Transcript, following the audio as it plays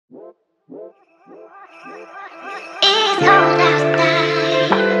What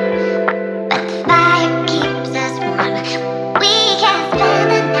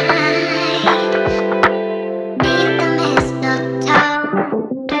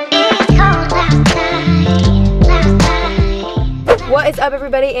is up,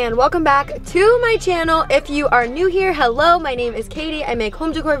 everybody, and welcome back to my channel. If you are new here, hello, my name is Katie. I make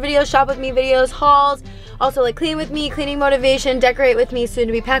home decor videos, shop with me videos, hauls, also like clean with me, cleaning motivation, decorate with me, soon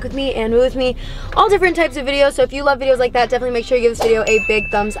to be pack with me, and move with me, all different types of videos. So if you love videos like that, definitely make sure you give this video a big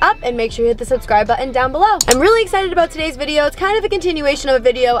thumbs up and make sure you hit the subscribe button down below. I'm really excited about today's video. It's kind of a continuation of a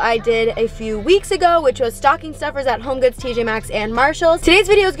video I did a few weeks ago, which was stocking stuffers at HomeGoods, TJ Maxx, and Marshalls. Today's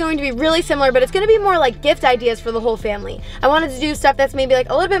video is going to be really similar, but it's going to be more like gift ideas for the whole family. I wanted to do stuff that's maybe like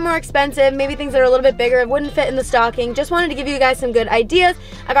a little bit more expensive, maybe things that are a little bit bigger, it wouldn't fit in the stocking. Just wanted to give you guys some good ideas.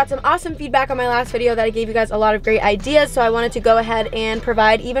 I got some awesome feedback on my last video that I gave you guys a lot of great ideas, so I wanted to go ahead and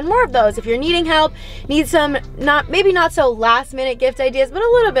provide even more of those. If you're needing help, need some maybe not so last minute gift ideas, but a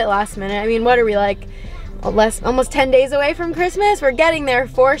little bit last minute. I mean, what are we, like almost 10 days away from Christmas? We're getting there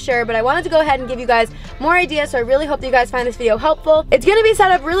for sure, but I wanted to go ahead and give you guys more ideas, so I really hope that you guys find this video helpful. It's gonna be set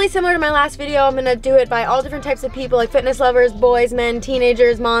up really similar to my last video. I'm gonna do it by all different types of people, like fitness lovers, boys, men,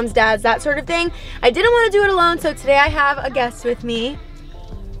 teenagers, moms, dads, that sort of thing. I didn't want to do it alone, so today I have a guest with me.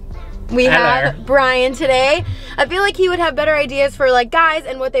 We have Brian today. I feel like he would have better ideas for like guys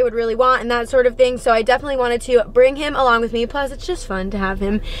and what they would really want and that sort of thing, so I definitely wanted to bring him along with me. Plus, it's just fun to have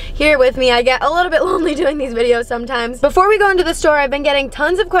him here with me. I get a little bit lonely doing these videos sometimes. Before we go into the store, I've been getting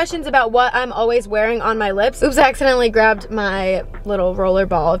tons of questions about what I'm always wearing on my lips. Oops, I accidentally grabbed my little roller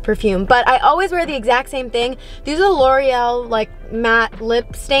ball of perfume, but I always wear the exact same thing. These are the L'Oreal like matte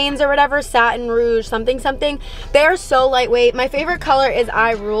lip stains or whatever, satin rouge something something. They are so lightweight. My favorite color is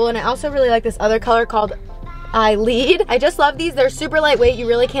I Rule, and I also really like this other color called I Lead. I just love these. They're super lightweight. You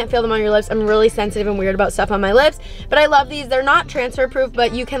really can't feel them on your lips. I'm really sensitive and weird about stuff on my lips, but I love these. They're not transfer proof,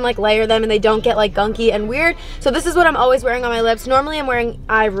 but you can like layer them and they don't get like gunky and weird. So this is what I'm always wearing on my lips. Normally I'm wearing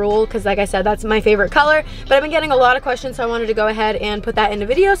I Rule because, like I said, that's my favorite color, but I've been getting a lot of questions, so I wanted to go ahead and put that in a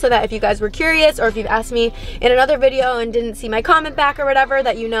video so that if you guys were curious, or if you've asked me in another video and didn't see my comment back or whatever,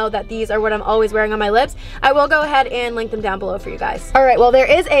 that you know that these are what I'm always wearing on my lips. I will go ahead and link them down below for you guys. All right, well, there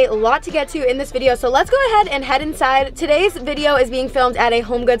is a lot to get to in this video, so let's go ahead and head inside. Today's video is being filmed at a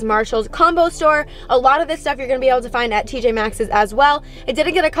HomeGoods Marshalls combo store. A lot of this stuff you're gonna be able to find at TJ Maxx's as well. I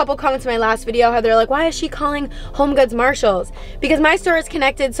did get a couple comments in my last video how they're like, why is she calling HomeGoods Marshalls? Because my store is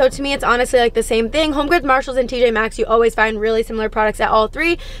connected, so to me it's honestly like the same thing. HomeGoods, Marshalls, and TJ Maxx, you always find really similar products at all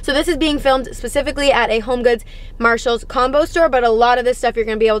three. So this is being filmed specifically at a HomeGoods Marshalls combo store, but a lot of this stuff you're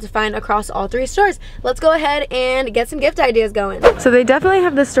gonna be able to find across all three stores. Let's go ahead and get some gift ideas going. So they definitely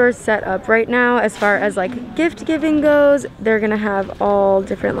have the stores set up right now as far as like gift giving goes. They're gonna have all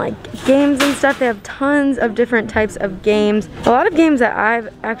different like games and stuff. They have tons of different types of games. A lot of games that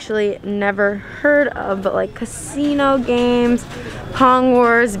I've actually never heard of, but like casino games, Pong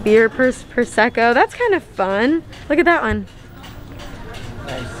Wars, beer Prosecco. That's kind of fun. Look at that one.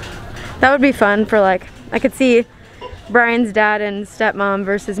 Nice. That would be fun for like, I could see Brian's dad and stepmom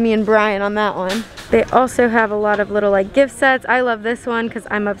versus me and Brian on that one. They also have a lot of little like gift sets. I love this one because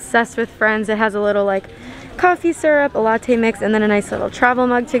I'm obsessed with Friends. It has a little like coffee syrup, a latte mix, and then a nice little travel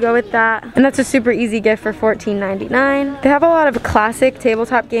mug to go with that. And that's a super easy gift for $14.99. They have a lot of classic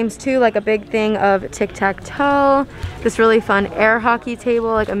tabletop games too, like a big thing of tic-tac-toe, this really fun air hockey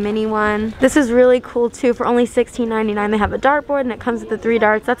table, like a mini one. This is really cool too. For only $16.99 they have a dartboard and it comes with the 3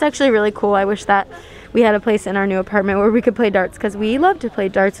 darts. That's actually really cool. I wish that we had a place in our new apartment where we could play darts because we love to play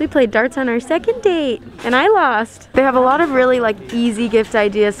darts. We played darts on our second date and I lost. They have a lot of really like easy gift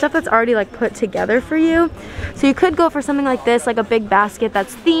ideas, stuff that's already like put together for you. So you could go for something like this, like a big basket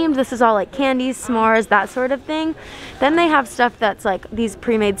that's themed. This is all like candies, s'mores, that sort of thing. Then they have stuff that's like these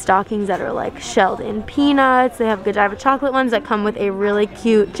pre-made stockings that are like shelled in peanuts. They have Godiva chocolate ones that come with a really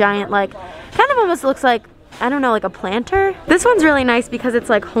cute giant, like kind of almost looks like, I don't know, like a planter. This one's really nice because it's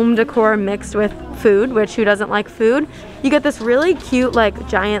like home decor mixed with food, which who doesn't like food? You get this really cute like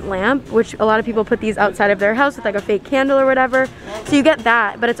giant lamp, which a lot of people put these outside of their house with like a fake candle or whatever. So you get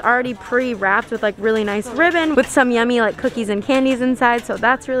that, but it's already pre-wrapped with like really nice ribbon with some yummy like cookies and candies inside, so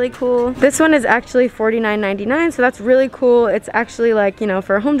that's really cool. This one is actually $49.99, so that's really cool. It's actually like, you know,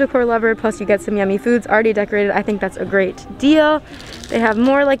 for a home decor lover, plus you get some yummy foods already decorated. I think that's a great deal. They have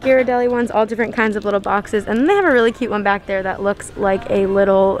more like Ghirardelli ones, all different kinds of little boxes, and then they have a really cute one back there that looks like a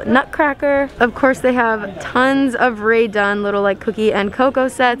little nutcracker. Of course, they have tons of Rae Dunn little like cookie and cocoa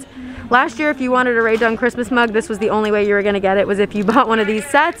sets. Last year, if you wanted a Rae Dunn Christmas mug, this was the only way you were gonna get it, was if you bought one of these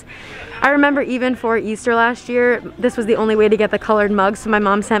sets. I remember even for Easter last year, this was the only way to get the colored mugs, so my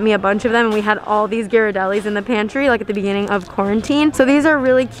mom sent me a bunch of them, and we had all these Ghirardellis in the pantry like at the beginning of quarantine. So these are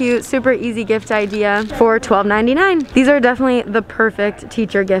really cute, super easy gift idea for $12.99. These are definitely the perfect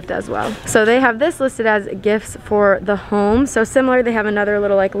teacher gift as well. So they have this listed as gifts for the home. So similar, they have another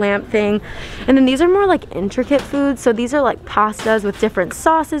little like lamp thing. And then these are more like intricate foods. So these are like pastas with different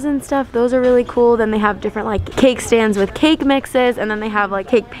sauces and stuff. Those are really cool. Then they have different like cake stands with cake mixes, and then they have like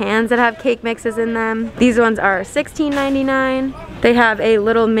cake pans that have cake mixes in them. These ones are $16.99. They have a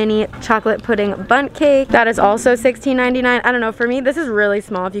little mini chocolate pudding bundt cake that is also $16.99. I don't know, for me this is really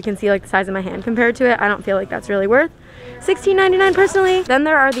small. If you can see like the size of my hand compared to it, I don't feel like that's really worth $16.99 personally. Then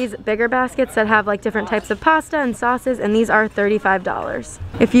there are these bigger baskets that have like different types of pasta and sauces, and these are $35.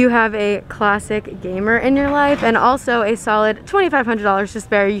 If you have a classic gamer in your life and also a solid $2,500 to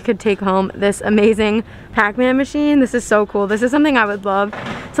spare, you could take home this amazing Pac-Man machine. This is so cool. This is something I would love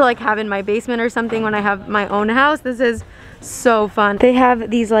to like have in my basement or something when I have my own house. This is so fun. They have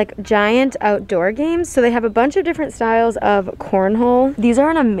these like giant outdoor games. So they have a bunch of different styles of cornhole. These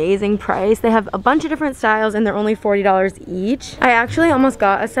are an amazing price. They have a bunch of different styles and they're only $40 each. I actually almost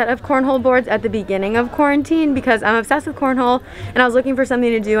got a set of cornhole boards at the beginning of quarantine because I'm obsessed with cornhole and I was looking for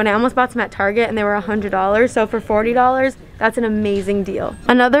something to do, and I almost bought some at Target and they were $100. So for $40, that's an amazing deal.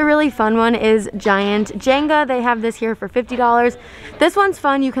 Another really fun one is giant Jenga. They have this here for $50. This one's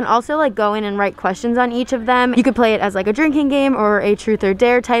fun. You can also like go in and write questions on each of them. You could play it as like a drinking game or a truth or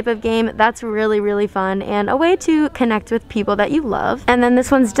dare type of game. That's really, really fun and a way to connect with people that you love. And then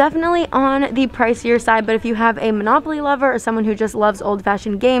this one's definitely on the pricier side, but if you have a Monopoly lover or someone who just loves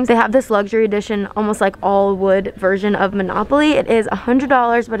old-fashioned games, they have this luxury edition, almost like all wood version of Monopoly. It is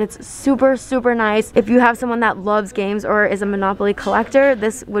 $100, but it's super, super nice. If you have someone that loves games or is a Monopoly collector,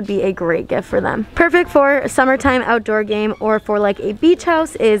 this would be a great gift for them. Perfect for a summertime outdoor game or for like a beach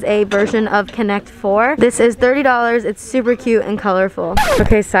house is a version of Connect 4. This is $30. It's super cute and colorful.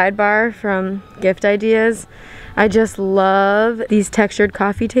 Okay, sidebar from gift ideas. I just love these textured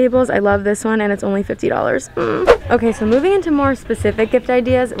coffee tables. I love this one and it's only $50. Okay, so moving into more specific gift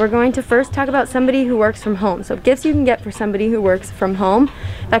ideas, we're going to first talk about somebody who works from home. So gifts you can get for somebody who works from home.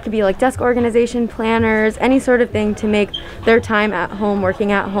 That could be like desk organization, planners, any sort of thing to make their time at home,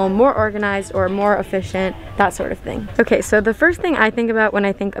 working at home, more organized or more efficient, that sort of thing. Okay, so the first thing I think about when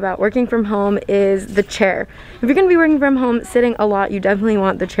I think about working from home is the chair. If you're gonna be working from home sitting a lot, you definitely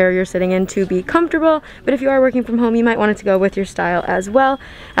want the chair you're sitting in to be comfortable, but if you are working from home, you might want it to go with your style as well.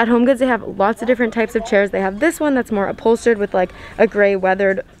 At HomeGoods, they have lots of different types of chairs. They have this one that's more upholstered with like a gray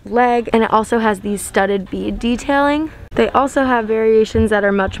weathered leg, and it also has these studded bead detailing. They also have variations that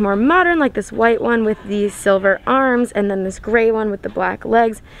are much more modern, like this white one with the silver arms and then this gray one with the black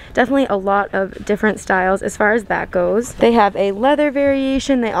legs. Definitely a lot of different styles as far as that goes. They have a leather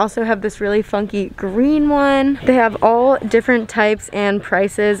variation. They also have this really funky green one. They have all different types and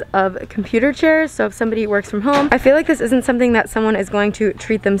prices of computer chairs. So if somebody works from home, I feel like this isn't something that someone is going to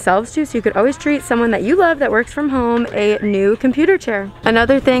treat themselves to. So you could always treat someone that you love that works from home a new computer chair.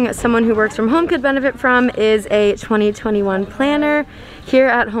 Another thing someone who works from home could benefit from is a 2021 planner. Here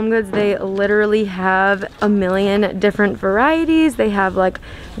at HomeGoods, they literally have a million different varieties. They have like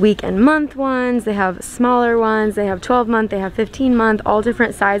week and month ones, they have smaller ones, they have 12-month, they have 15-month, all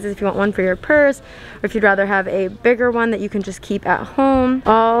different sizes if you want one for your purse, or if you'd rather have a bigger one that you can just keep at home.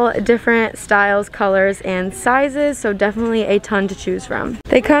 All different styles, colors, and sizes, so definitely a ton to choose from.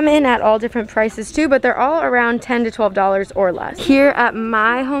 They come in at all different prices too, but they're all around $10 to $12 or less. Here at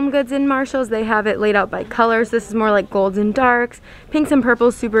my HomeGoods in Marshalls, they have it laid out by colors. This is more like golds and darks, pinks and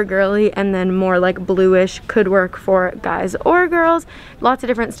purples, super girly, and then more like bluish, could work for guys or girls. Lots of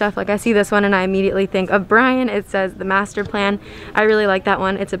different stuff. Like I see this one and I immediately think of Brian. It says the master plan. I really like that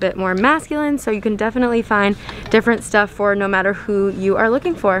one. It's a bit more masculine, so you can definitely find different stuff for no matter who you are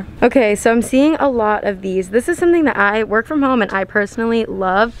looking for. Okay, so I'm seeing a lot of these. This is something that I work from home and I personally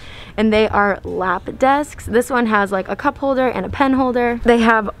love, and they are lap desks. This one has like a cup holder and a pen holder. They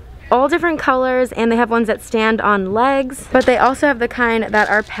have all different colors, and they have ones that stand on legs, but they also have the kind that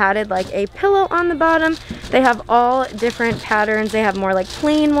are padded like a pillow on the bottom. They have all different patterns. They have more like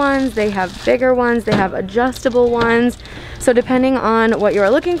plain ones, they have bigger ones, they have adjustable ones. So depending on what you are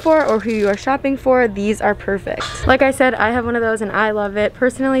looking for or who you are shopping for, these are perfect. Like I said, I have one of those and I love it.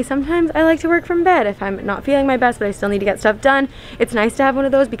 Personally, sometimes I like to work from bed if I'm not feeling my best, but I still need to get stuff done. It's nice to have one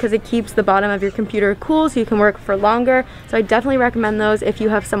of those because it keeps the bottom of your computer cool so you can work for longer. So I definitely recommend those if you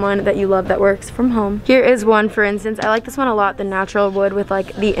have someone that you love that works from home. Here is one, for instance. I like this one a lot, the natural wood with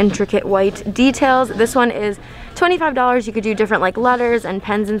like the intricate white details. This one is $25. You could do different like letters and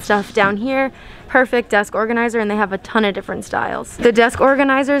pens and stuff down here. Perfect desk organizer, and they have a ton of different different styles. The desk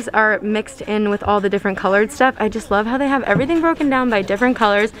organizers are mixed in with all the different colored stuff. I just love how they have everything broken down by different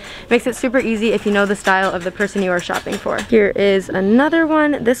colors. Makes it super easy if you know the style of the person you are shopping for. Here is another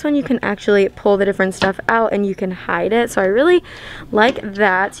one. This one you can actually pull the different stuff out and you can hide it. So I really like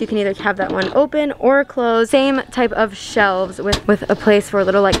that. So you can either have that one open or close. Same type of shelves with a place for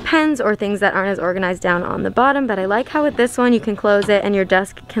little like pens or things that aren't as organized down on the bottom. But I like how with this one you can close it and your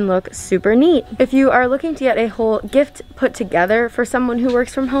desk can look super neat. If you are looking to get a whole gift put together for someone who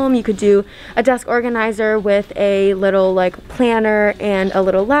works from home, you could do a desk organizer with a little like planner and a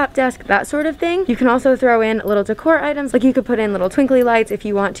little lap desk, that sort of thing. You can also throw in little decor items, like you could put in little twinkly lights if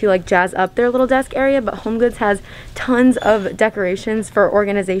you want to like jazz up their little desk area. But HomeGoods has tons of decorations for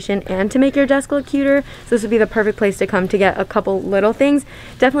organization and to make your desk look cuter, so this would be the perfect place to come to get a couple little things.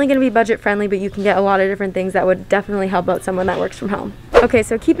 Definitely going to be budget friendly, but you can get a lot of different things that would definitely help out someone that works from home. Okay,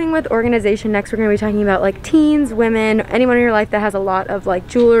 so keeping with organization, next we're going to be talking about like teens, women, anyone in your life that has a lot of like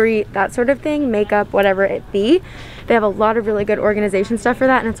jewelry, that sort of thing, makeup, whatever it be. They have a lot of really good organization stuff for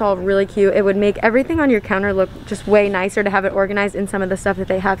that, and it's all really cute. It would make everything on your counter look just way nicer to have it organized in some of the stuff that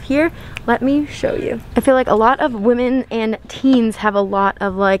they have here. Let me show you. I feel like a lot of women and teens have a lot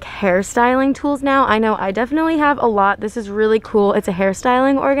of like hairstyling tools now. I know I definitely have a lot. This is really cool. It's a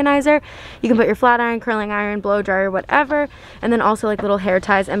hairstyling organizer. You can put your flat iron, curling iron, blow dryer, whatever, and then also like little hair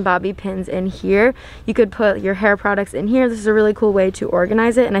ties and bobby pins in here. You could put your hair products in here. This is a really cool way to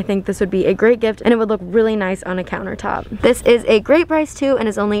organize it, and I think this would be a great gift and it would look really nice on a countertop. This is a great price too and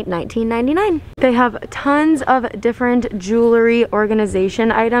is only $19.99. They have tons of different jewelry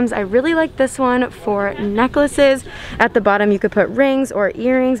organization items. I really like this one for necklaces. At the bottom you could put rings or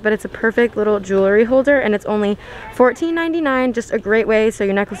earrings, but it's a perfect little jewelry holder and it's only $14.99. Just a great way so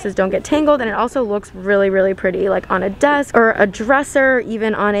your necklaces don't get tangled, and it also looks really, really pretty like on a desk or a dresser,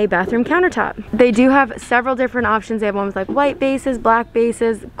 even on a bathroom countertop. They do have several different options. They have ones like white bases, black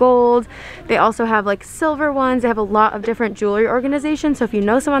bases, gold. They also have like silver ones. They have a lot of different jewelry organizations, so if you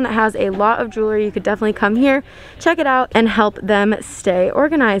know someone that has a lot of jewelry, you could definitely come here, check it out, and help them stay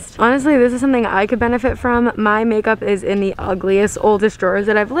organized. Honestly, this is something I could benefit from. My makeup is in the ugliest, oldest drawers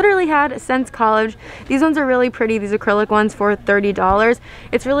that I've literally had since college. These ones are really pretty. These acrylic ones for $30.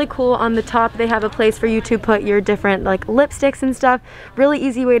 It's really cool. On the top they have a place for you to put your different like lipsticks and stuff. Really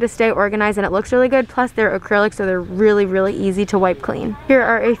easy way to stay organized, and it looks really good. Plus they're acrylic, so they're really, really easy to wipe clean. Here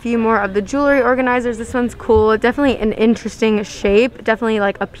are a few more of the jewelry organizers. This one's cool. Definitely an interesting shape, definitely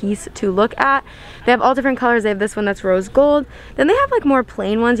like a piece to look at. They have all different colors. They have this one that's rose gold. Then they have like more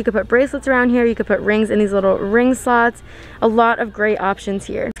plain ones. You could put bracelets around here. You could put rings in these little ring slots. A lot of great options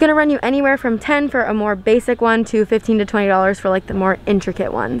here. It's gonna run you anywhere from $10 for a more basic one to $15 to $20 for like the more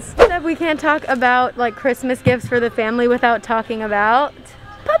intricate ones. We can't talk about like Christmas gifts for the family without talking about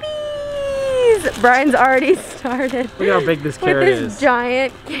puppies. Brian's already started. Look how big this carrot is. With this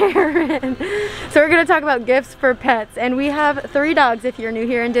giant carrot. So we're gonna talk about gifts for pets, and we have 3 dogs if you're new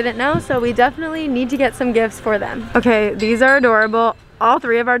here and didn't know, so we definitely need to get some gifts for them. Okay, these are adorable. All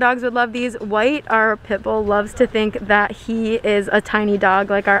 3 of our dogs would love these. White, our pit bull, loves to think that he is a tiny dog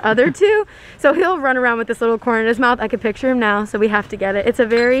like our other 2. So he'll run around with this little corn in his mouth. I can picture him now, so we have to get it. It's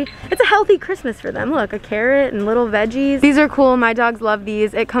a healthy Christmas for them. Look, a carrot and little veggies. These are cool. My dogs love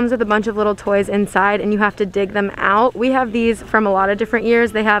these. It comes with a bunch of little toys inside and you have to dig them out. We have these from a lot of different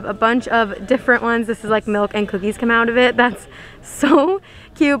years. They have a bunch of different ones. This is like milk and cookies come out of it. That's so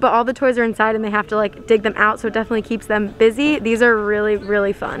cute, but all the toys are inside and they have to like dig them out, so it definitely keeps them busy. These are really,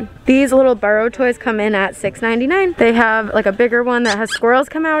 really fun. These little burrow toys come in at $6.99. They have like a bigger one that has squirrels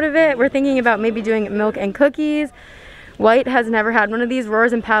come out of it. We're thinking about maybe doing milk and cookies. White has never had one of these.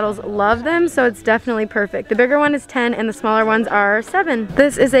 Roars and Paddles love them, so it's definitely perfect. The bigger one is 10 and the smaller ones are 7.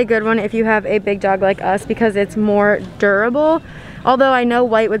 This is a good one if you have a big dog like us because it's more durable. Although I know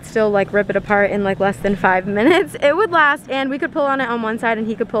White would still like rip it apart in like less than 5 minutes. It would last, and we could pull on it on one side and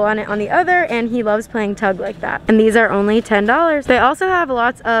he could pull on it on the other, and he loves playing tug like that. And these are only $10. They also have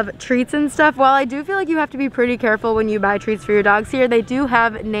lots of treats and stuff. While I do feel like you have to be pretty careful when you buy treats for your dogs here, they do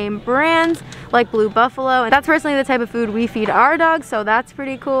have name brands like Blue Buffalo, and that's personally the type of food we feed our dogs, so that's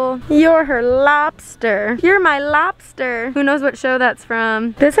pretty cool. You're her lobster. You're my lobster. Who knows what show that's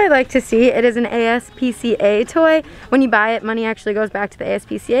from? This I like to see. It is an ASPCA toy. When you buy it, money actually actually goes back to the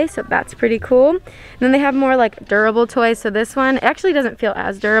ASPCA, so that's pretty cool. And then they have more like durable toys. So this one actually doesn't feel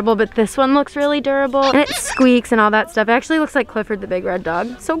as durable, but this one looks really durable and it squeaks and all that stuff. It actually looks like Clifford the Big Red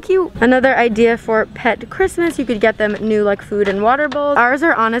Dog. So cute. Another idea for pet Christmas, you could get them new like food and water bowls. Ours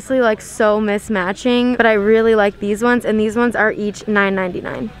are honestly like so mismatching, but I really like these ones, and these ones are each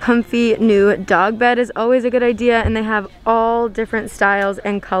 $9.99. Comfy new dog bed is always a good idea, and they have all different styles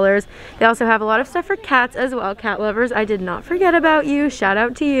and colors. They also have a lot of stuff for cats as well. Cat lovers, I did not forget about you. Shout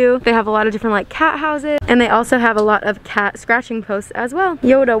out to you. They have a lot of different like cat houses, and they also have a lot of cat scratching posts as well.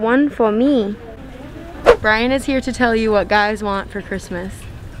 Yoda, one for me. Brian is here to tell you what guys want for Christmas.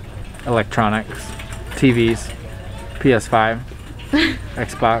 Electronics, TVs, PS5,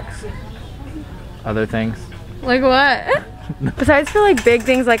 Xbox, other things. Like what? Besides for like big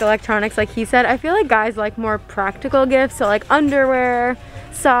things like electronics, like he said, I feel like guys like more practical gifts. So like underwear,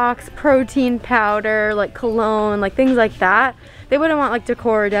 socks, protein powder, like cologne, like things like that. They wouldn't want like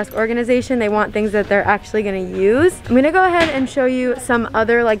decor or desk organization. They want things that they're actually gonna use. I'm gonna go ahead and show you some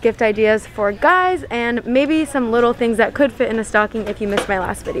other like gift ideas for guys, and maybe some little things that could fit in a stocking if you missed my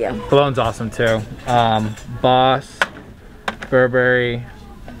last video. Cologne's awesome too. Boss, Burberry,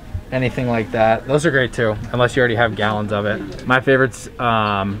 anything like that. Those are great too, unless you already have gallons of it. My favorite's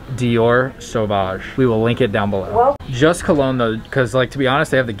Dior Sauvage. We will link it down below. Whoa. Just cologne though, because like to be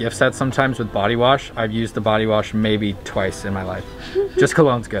honest, they have the gift set sometimes with body wash. I've used the body wash maybe twice in my life. Just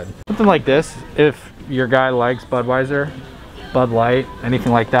cologne's good. Something like this, if your guy likes Budweiser, Bud Light,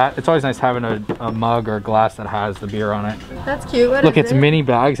 anything like that, it's always nice having a mug or a glass that has the beer on it. That's cute. What Look, is it's it? mini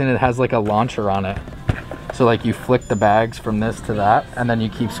bags and it has like a launcher on it. So like you flick the bags from this to that, and then you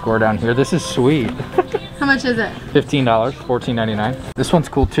keep score down here. This is sweet. How much is it? $15, $14.99. This one's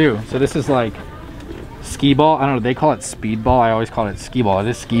cool too. So this is like skee ball. I don't know, they call it speed ball. I always call it skee ball. It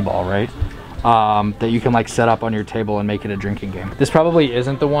is skee ball, right? That you can like set up on your table and make it a drinking game. This probably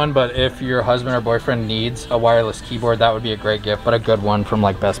isn't the one, but if your husband or boyfriend needs a wireless keyboard, that would be a great gift, but a good one from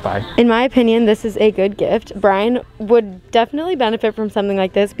like Best Buy. In my opinion, this is a good gift. Brian would definitely benefit from something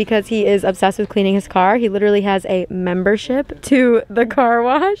like this because he is obsessed with cleaning his car. He literally has a membership to the car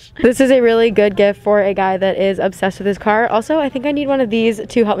wash. This is a really good gift for a guy that is obsessed with his car. Also, I think I need one of these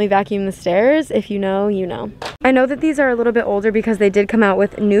to help me vacuum the stairs. If you know, you know. I know that these are a little bit older because they did come out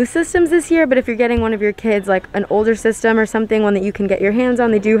with new systems this year, but if you're getting one of your kids like an older system or something, one that you can get your hands on,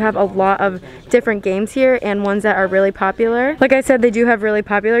 they do have a lot of different games here and ones that are really popular. Like I said, they do have really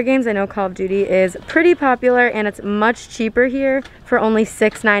popular games. I know Call of Duty is pretty popular, and it's much cheaper here for only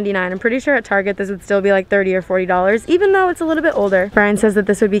 $6.99. I'm pretty sure at Target this would still be like $30 or $40, even though it's a little bit older. Brian says that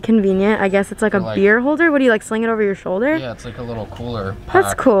this would be convenient. I guess it's like a beer holder. What do you like, sling it over your shoulder? Yeah, it's like a little cooler pack.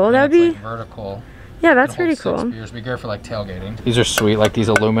 That's cool. That would be like vertical. Yeah, that's pretty cool. Beers. Be good for like tailgating. These are sweet, like these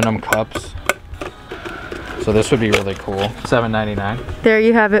aluminum cups. So this would be really cool. $7.99. There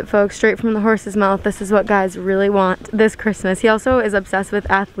you have it, folks. Straight from the horse's mouth. This is what guys really want this Christmas. He also is obsessed with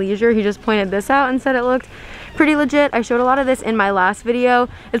athleisure. He just pointed this out and said it looked pretty legit. I showed a lot of this in my last video.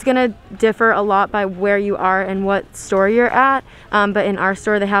 It's gonna differ a lot by where you are and what store you're at. But in our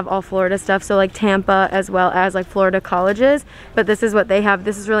store, they have all Florida stuff. So like Tampa as well as like Florida colleges. But this is what they have.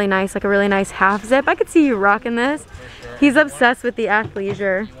 This is really nice, like a really nice half zip. I could see you rocking this. He's obsessed with the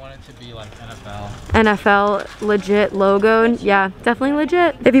athleisure. You want it to be like NFL. NFL legit logo. Yeah, definitely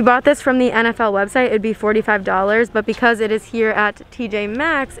legit. If you bought this from the NFL website, it'd be $45, but because it is here at TJ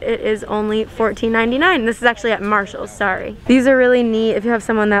Maxx, it is only $14.99. This is actually at Marshall's, sorry. These are really neat if you have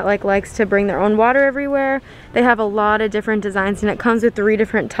someone that like likes to bring their own water everywhere. They have a lot of different designs, and it comes with 3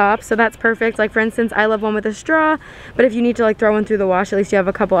 different tops, so that's perfect. Like for instance, I love one with a straw, but if you need to like throw one through the wash, at least you have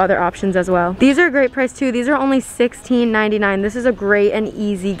a couple other options as well. These are a great price too. These are only $16.99. This is a great and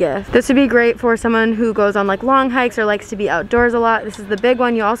easy gift. This would be great for someone who goes on like long hikes or likes to be outdoors a lot. This is the big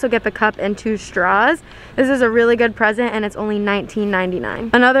one. You also get the cup and 2 straws. This is a really good present, and it's only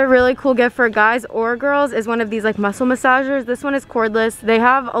 $19.99. Another really cool gift for guys or girls is one of these like muscle massagers. This one is cordless. They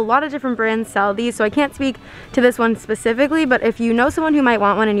have a lot of different brands sell these, so I can't speak to this one specifically, but if you know someone who might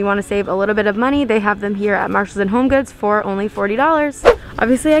want one and you want to save a little bit of money, they have them here at Marshalls and HomeGoods for only $40.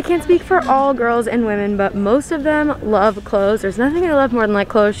 Obviously, I can't speak for all girls and women, but most of them love clothes. There's nothing I love more than like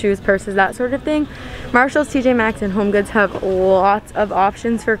clothes, shoes, purses, that sort of thing. Marshalls, TJ Maxx, and HomeGoods have lots of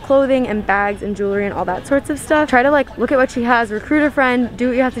options for clothing and bags and jewelry and all that sorts of stuff. Try to like look at what she has, recruit a friend, do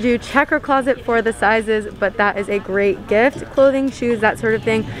what you have to do, check her closet for the sizes, but that is a great gift. Clothing, shoes, that sort of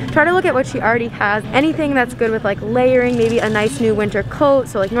thing. Try to look at what she already has. Anything that's good with like layering, maybe a nice new winter coat.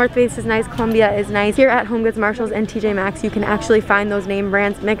 So like North Face is nice, Columbia is nice. Here at HomeGoods, Marshalls, and TJ Maxx, you can actually find those name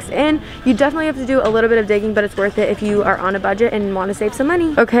brands mixed in. You definitely have to do a little bit of digging, but it's worth it if you are on a budget and want to save some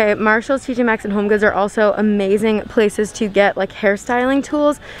money. Okay, Marshalls, TJ Maxx, and HomeGoods are also also amazing places to get like hairstyling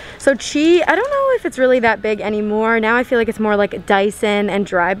tools. So Chi, I don't know if it's really that big anymore. Now I feel like it's more like Dyson and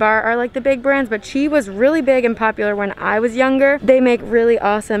Drybar are like the big brands, but Chi was really big and popular when I was younger. They make really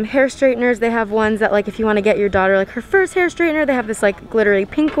awesome hair straighteners. They have ones that like if you want to get your daughter like her first hair straightener, they have this like glittery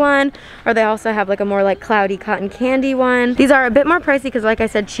pink one, or they also have like a more like cloudy cotton candy one. These are a bit more pricey because like I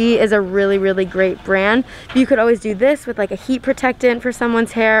said, Chi is a really great brand. You could always do this with like a heat protectant for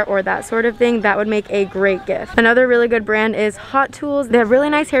someone's hair or that sort of thing. That would make a great gift. Another really good brand is Hot Tools. They have really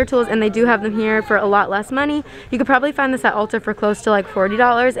nice hair tools and they do have them here for a lot less money. You could probably find this at Ulta for close to like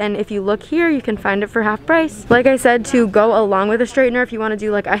 $40, and if you look here you can find it for half price. Like I said, to go along with a straightener, if you want to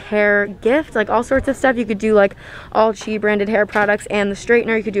do like a hair gift, like all sorts of stuff, you could do like all Chi branded hair products and the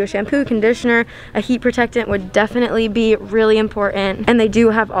straightener. You could do a shampoo, conditioner, a heat protectant would definitely be really important, and they do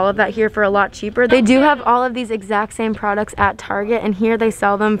have all of that here for a lot cheaper. They do have all of these exact same products at Target, and here they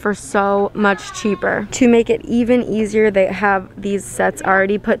sell them for so much cheaper. To make it even easier, they have these sets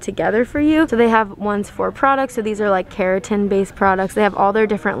already put together for you. So they have ones for products, so these are like keratin based products. They have all their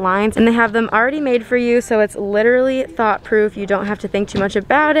different lines and they have them already made for you, so it's literally thought proof. You don't have to think too much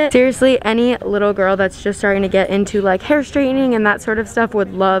about it. Seriously, any little girl that's just starting to get into like hair straightening and that sort of stuff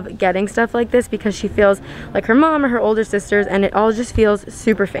would love getting stuff like this because she feels like her mom or her older sisters, and it all just feels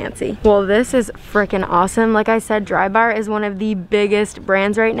super fancy. Well, this is freaking awesome. Like I said, Drybar is one of the biggest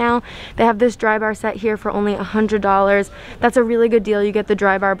brands right now. They have this Drybar set here for only $100. That's a really good deal. You get the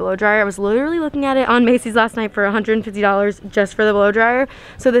Drybar blow dryer. I was literally looking at it on Macy's last night for $150 just for the blow dryer.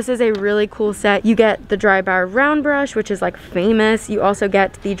 So this is a really cool set. You get the Drybar round brush, which is like famous. You also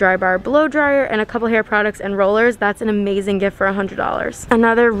get the Drybar blow dryer and a couple hair products and rollers. That's an amazing gift for $100.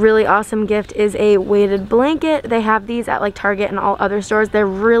 Another really awesome gift is a weighted blanket. They have these at like Target and all other stores. They're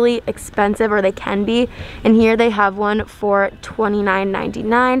really expensive, or they can be, and here they have one for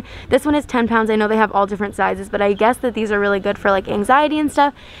 $29.99. This one is 10 pounds. I know they have all different sizes, but I guess that these are really good for like anxiety and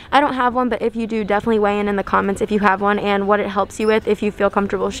stuff. I don't have one, but if you do, definitely weigh in the comments if you have one and what it helps you with, if you feel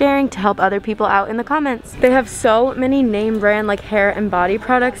comfortable sharing, to help other people out in the comments. They have so many name brand like hair and body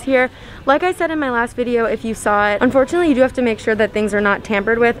products here. Like I said in my last video, if you saw it, unfortunately you do have to make sure that things are not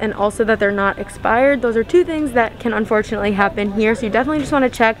tampered with and also that they're not expired. Those are two things that can unfortunately happen here, so you definitely just want to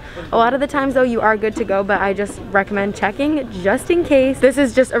check. A lot of the times though, you are good to go, but I just recommend checking just in case. This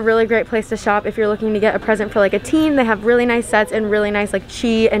is just a really great place to shop if you're looking to get a present for like a teen. They have really nice sets and really nice like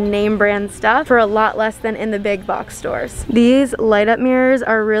Chi and name brand stuff for a lot less than in the big box stores. These light up mirrors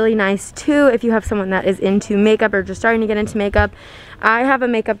are really nice too if you have someone that is into makeup or just starting to get into makeup. I have a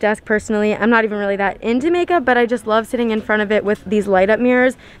makeup desk personally. I'm not even really that into makeup, but I just love sitting in front of it with these light up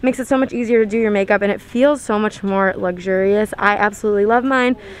mirrors. It makes it so much easier to do your makeup and it feels so much more luxurious. I absolutely love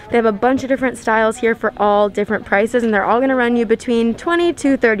mine. They have a bunch of different styles here for all different prices, and they're all gonna run you between $20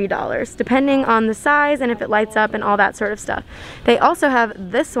 to $30, depending on the size and if it lights up and all that sort of stuff. They also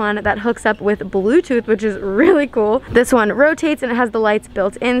have this one that hooks up with Bluetooth, which is really cool. This one rotates and it has the lights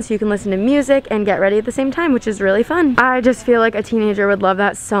built in so you can listen to music and get ready at the same time, which is really fun. I just feel like a teenager would love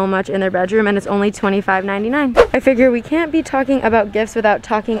that so much in their bedroom, and it's only $25.99. I figure we can't be talking about gifts without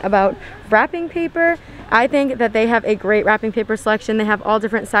talking about wrapping paper. I think that they have a great wrapping paper selection. They have all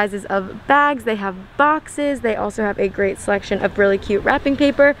different sizes of bags. They have boxes. They also have a great selection of really cute wrapping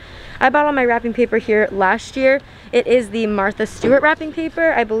paper. I bought all my wrapping paper here last year. It is the Martha Stewart wrapping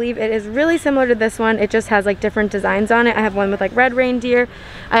paper. I believe it is really similar to this one. It just has like different designs on it. I have one with like red reindeer.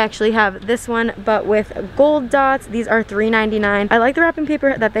 I actually have this one, but with gold dots. These are $3.99. I like the wrapping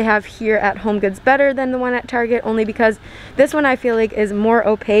paper that they have here at HomeGoods better than the one at Target, only because this one I feel like is more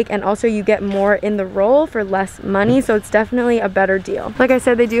opaque, and also you get more in the roll for less money, so it's definitely a better deal. Like I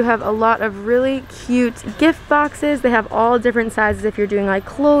said, they do have a lot of really cute gift boxes. They have all different sizes if you're doing like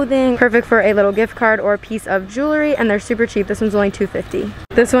clothing, perfect for a little gift card or a piece of jewelry, and they're super cheap. This one's only $2.50.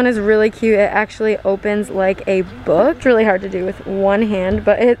 This one is really cute. It actually opens like a book. It's really hard to do with one hand,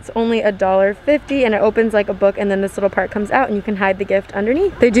 but it's only $1.50, and it opens like a book, and then this little part comes out and you can hide the gift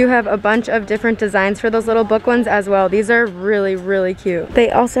underneath. They do have a bunch of different designs for those little book ones as well. These are really cute.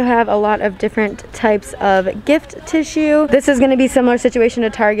 They also have a lot of different types of gift tissue. This is going to be similar situation to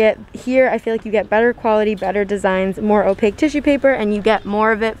Target. Here I feel like you get better quality, better designs, more opaque tissue paper, and you get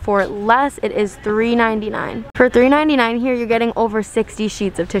more of it for less. It is $3.99. For $3.99 here you're getting over 60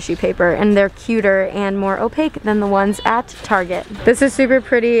 sheets of tissue paper, and they're cuter and more opaque than the ones at Target. This is super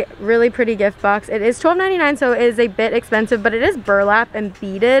pretty, really pretty gift box. It is $12.99, so it is a bit expensive, but it is burlap and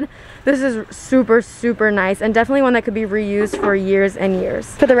beaded, This is super, super nice and definitely one that could be reused for years and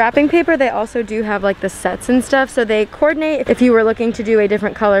years. For the wrapping paper, they also do have like the sets and stuff, so they coordinate if you were looking to do a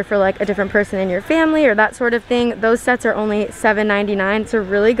different color for like a different person in your family or that sort of thing. Those sets are only $7.99. It's a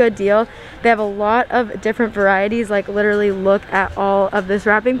really good deal. They have a lot of different varieties, like literally look at all of this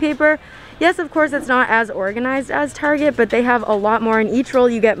wrapping paper. Yes, of course, it's not as organized as Target, but they have a lot more. In each roll,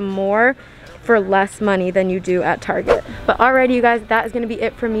 you get more for less money than you do at Target. But alrighty, you guys, that is going to be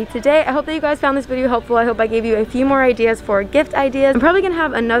it for me today. I hope that you guys found this video helpful. I hope I gave you a few more ideas for gift ideas. I'm probably going to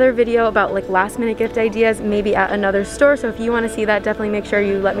have another video about like last minute gift ideas, maybe at another store. So if you want to see that, definitely make sure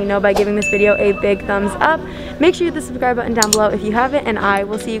you let me know by giving this video a big thumbs up. Make sure you hit the subscribe button down below if you haven't, and I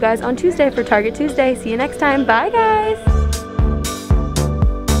will see you guys on Tuesday for Target Tuesday. See you next time. Bye, guys.